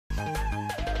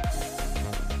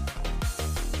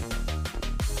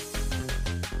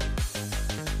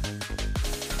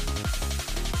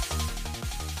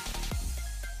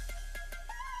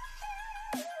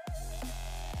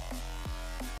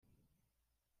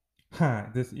Hi,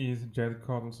 this is Jared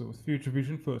Cardoso with Future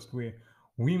Vision First, where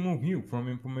we move you from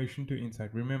information to insight.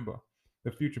 Remember,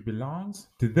 the future belongs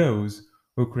to those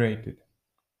who create it.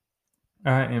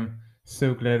 I am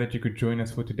so glad that you could join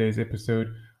us for today's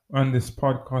episode. On this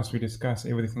podcast, we discuss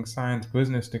everything science,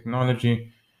 business,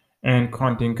 technology, and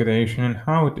content creation and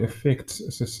how it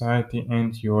affects society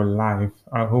and your life.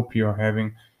 I hope you are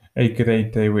having a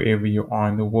great day wherever you are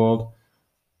in the world.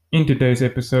 In today's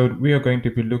episode, we are going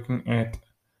to be looking at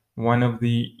one of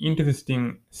the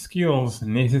interesting skills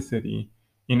necessary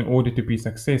in order to be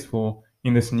successful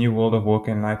in this new world of work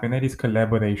and life, and that is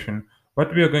collaboration.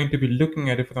 But we are going to be looking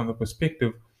at it from the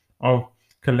perspective of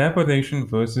collaboration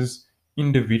versus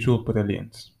individual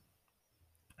brilliance.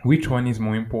 Which one is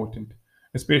more important,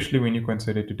 especially when you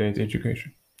consider today's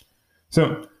education?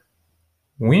 So,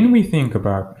 when we think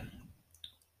about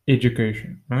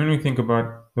education, when we think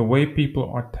about the way people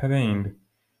are trained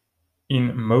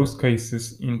in most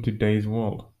cases in today's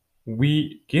world,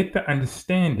 we get the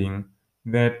understanding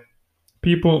that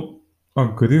people are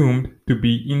groomed to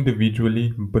be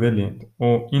individually brilliant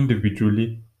or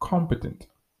individually competent.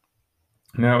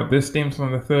 Now, this stems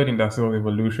from the third industrial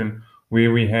revolution,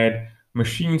 where we had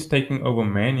machines taking over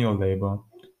manual labor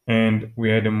and we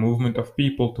had a movement of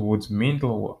people towards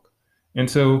mental work.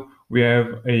 And so we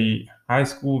have a high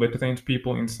school that trains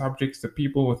people in subjects. The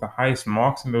people with the highest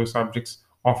marks in those subjects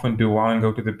often do well and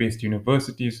go to the best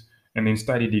universities and then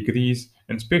study degrees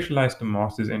and specialize to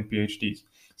masters and PhDs.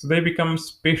 So they become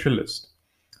specialists.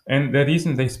 And the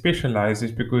reason they specialize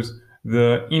is because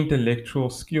the intellectual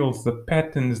skills, the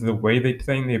patterns, the way they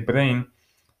train their brain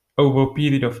over a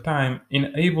period of time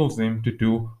enables them to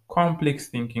do complex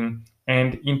thinking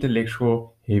and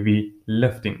intellectual heavy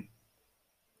lifting.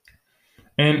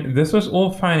 And this was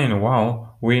all fine and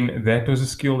well when that was a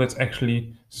skill that's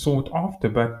actually sought after.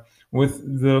 But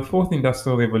with the fourth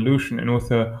industrial revolution and with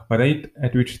the rate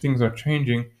at which things are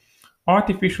changing,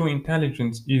 artificial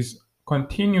intelligence is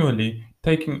continually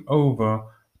taking over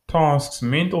tasks,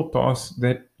 mental tasks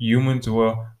that humans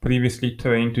were previously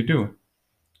trained to do.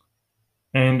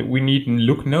 And we need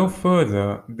look no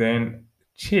further than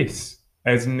chess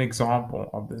as an example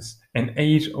of this, an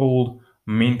age old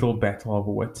mental battle of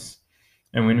wits.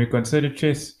 And when we consider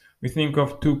chess, we think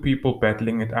of two people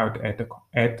battling it out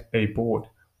at a board.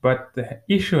 But the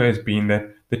issue has been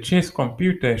that the chess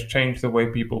computer has changed the way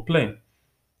people play.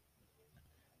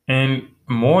 And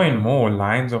more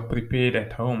lines are prepared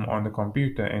at home on the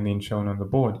computer and then shown on the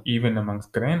board, even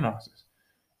amongst grandmasters.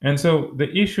 And so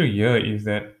the issue here is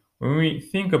that when we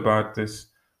think about this,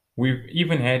 we've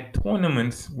even had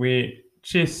tournaments where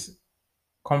chess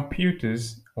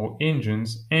computers or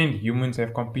engines and humans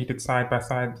have competed side by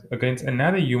side against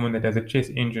another human that has a chess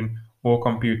engine or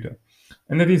computer.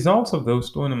 And the results of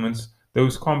those tournaments,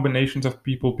 those combinations of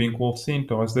people being called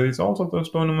centaurs, the results of those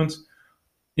tournaments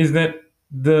is that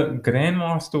the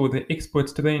grandmaster or the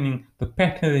expert's training, the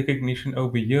pattern recognition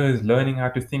over years, learning how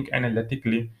to think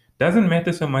analytically, doesn't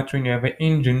matter so much when you have an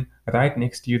engine right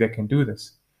next to you that can do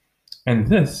this. And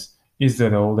this is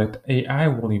the role that AI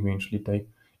will eventually take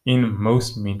in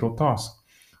most mental tasks.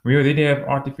 We already have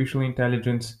artificial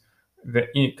intelligence that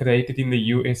created in the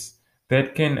US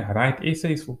that can write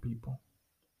essays for people.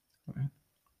 Right?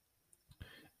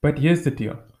 But here's the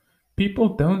deal,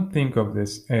 people don't think of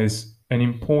this as an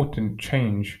important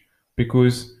change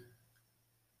because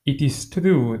it is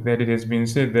true that it has been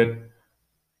said that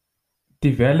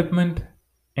development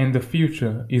and the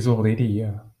future is already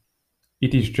here.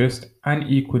 It is just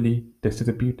unequally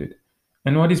distributed.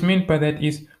 And what is meant by that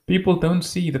is people don't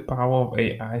see the power of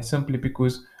AI simply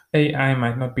because AI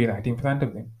might not be right in front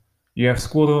of them. You have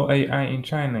Squirrel AI in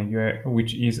China,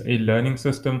 which is a learning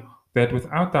system that,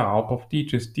 without the help of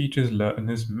teachers, teaches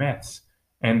learners maths,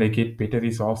 and they get better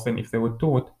results than if they were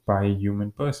taught by a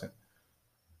human person.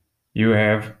 You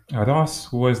have Ross,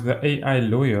 who was the AI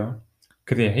lawyer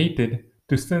created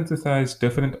to synthesize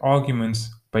different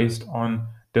arguments based on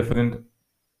different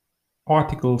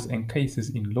articles and cases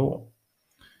in law.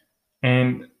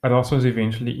 And Ross was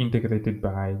eventually integrated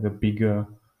by the bigger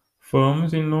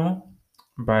firms in law,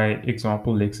 by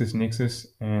example, LexisNexis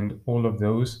and all of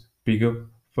those bigger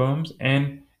firms.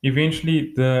 And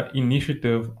eventually, the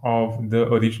initiative of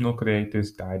the original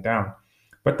creators died down.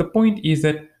 But the point is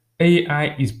that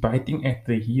AI is biting at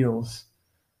the heels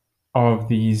of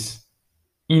these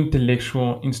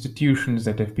intellectual institutions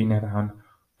that have been around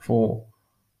for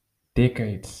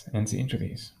decades and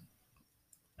centuries.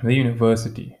 The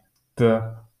university,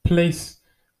 the place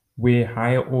where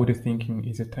higher order thinking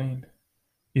is attained,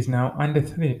 is now under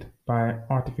threat by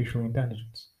artificial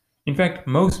intelligence. In fact,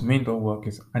 most mental work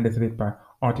is under threat by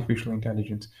artificial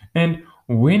intelligence. And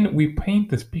when we paint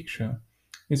this picture,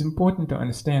 it's important to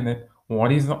understand that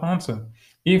what is the answer?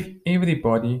 If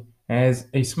everybody has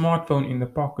a smartphone in the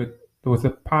pocket with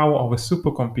the power of a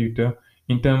supercomputer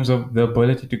in terms of the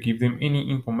ability to give them any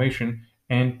information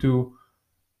and to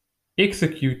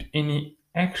execute any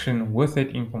action with that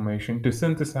information, to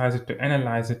synthesize it, to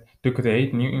analyze it, to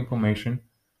create new information,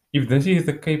 if this is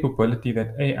the capability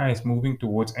that AI is moving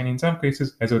towards and in some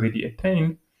cases has already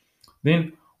attained,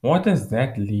 then what does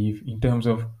that leave in terms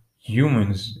of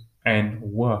humans and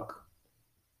work?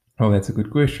 Oh, that's a good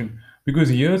question. Because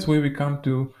here's where we come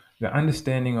to the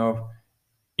understanding of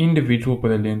individual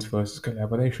brilliance versus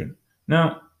collaboration.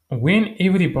 Now, when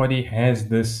everybody has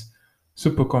this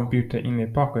supercomputer in their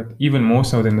pocket, even more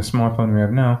so than the smartphone we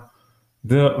have now,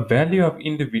 the value of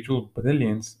individual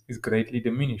brilliance is greatly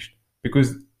diminished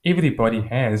because everybody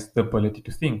has the ability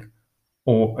to think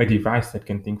or a device that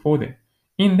can think for them.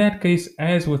 In that case,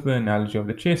 as with the analogy of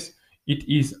the chess, it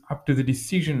is up to the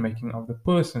decision making of the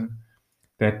person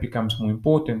that becomes more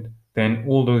important than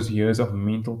all those years of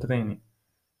mental training.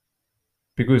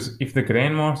 Because if the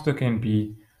grandmaster can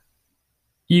be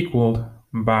equaled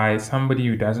by somebody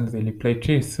who doesn't really play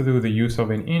chess through the use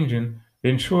of an engine,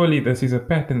 then surely this is a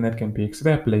pattern that can be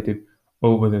extrapolated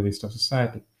over the rest of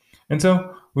society. And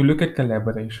so we look at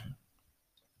collaboration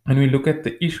and we look at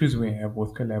the issues we have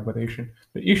with collaboration.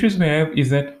 The issues we have is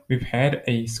that we've had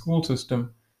a school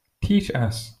system teach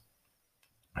us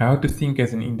how to think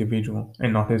as an individual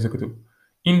and not as a group.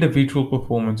 Individual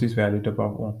performance is valued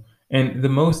above all. And the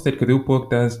most that group work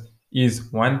does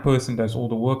is one person does all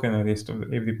the work and the rest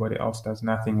of everybody else does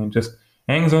nothing and just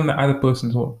hangs on the other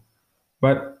person's work.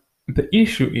 But the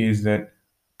issue is that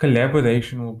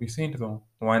collaboration will be central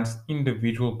once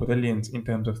individual brilliance in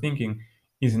terms of thinking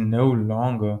is no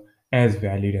longer as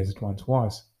valued as it once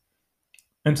was.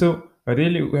 And so,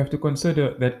 really, we have to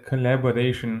consider that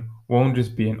collaboration won't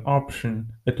just be an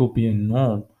option, it will be a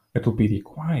norm, it will be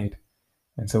required.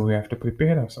 And so, we have to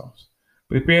prepare ourselves.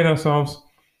 Prepare ourselves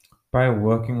by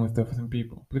working with different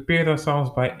people, prepare ourselves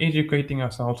by educating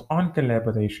ourselves on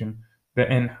collaboration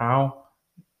and how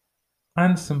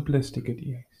unsimplistic it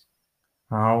is,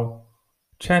 how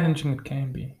challenging it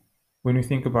can be when we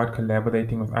think about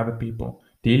collaborating with other people,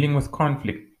 dealing with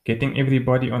conflict, getting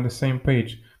everybody on the same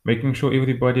page, making sure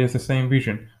everybody has the same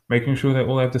vision, making sure they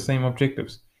all have the same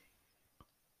objectives,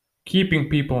 keeping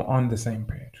people on the same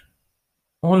page.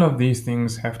 All of these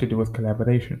things have to do with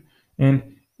collaboration.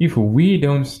 And if we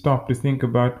don't stop to think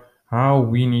about how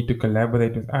we need to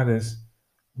collaborate with others,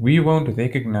 we won't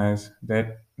recognize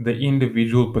that the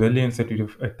individual brilliance that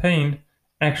we've attained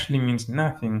actually means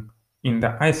nothing in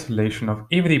the isolation of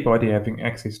everybody having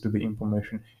access to the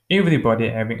information, everybody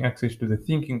having access to the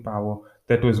thinking power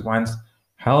that was once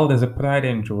held as a pride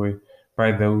and joy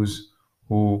by those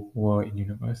who were in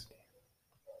university.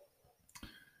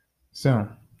 So,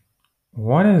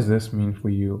 what does this mean for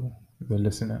you, the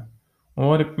listener?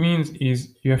 What it means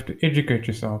is you have to educate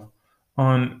yourself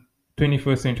on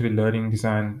 21st century learning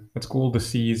design. It's called the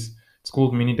C's, it's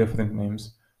called many different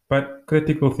names. But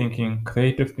critical thinking,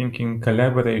 creative thinking,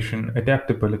 collaboration,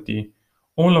 adaptability,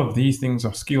 all of these things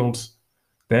are skills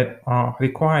that are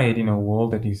required in a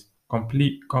world that is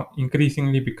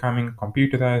increasingly becoming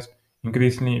computerized,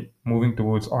 increasingly moving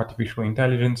towards artificial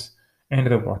intelligence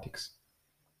and robotics.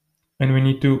 And we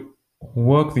need to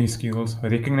work these skills,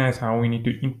 recognize how we need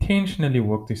to intentionally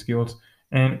work these skills,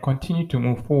 and continue to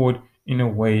move forward in a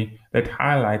way that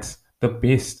highlights the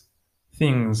best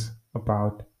things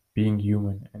about being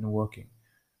human and working.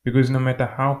 Because no matter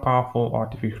how powerful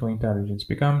artificial intelligence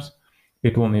becomes,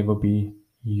 it will never be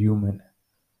human.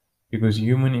 Because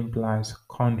human implies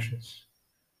conscious,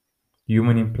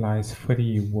 human implies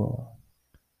free will.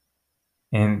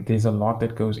 And there's a lot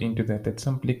that goes into that that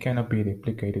simply cannot be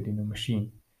replicated in a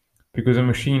machine. Because a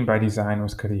machine by design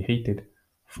was created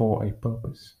for a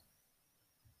purpose.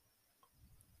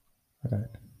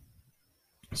 Right.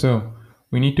 So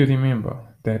we need to remember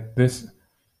that this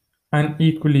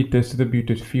unequally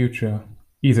distributed future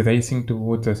is racing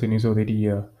towards us and is already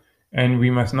here. And we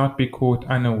must not be caught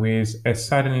unawares as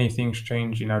suddenly things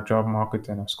change in our job markets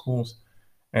and our schools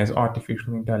as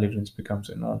artificial intelligence becomes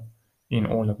a norm in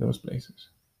all of those places.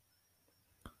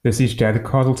 This is Jared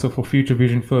Carlson for Future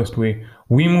Vision First, where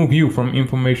we move you from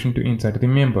information to insight.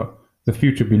 Remember, the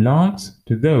future belongs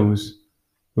to those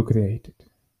who create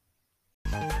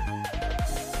it.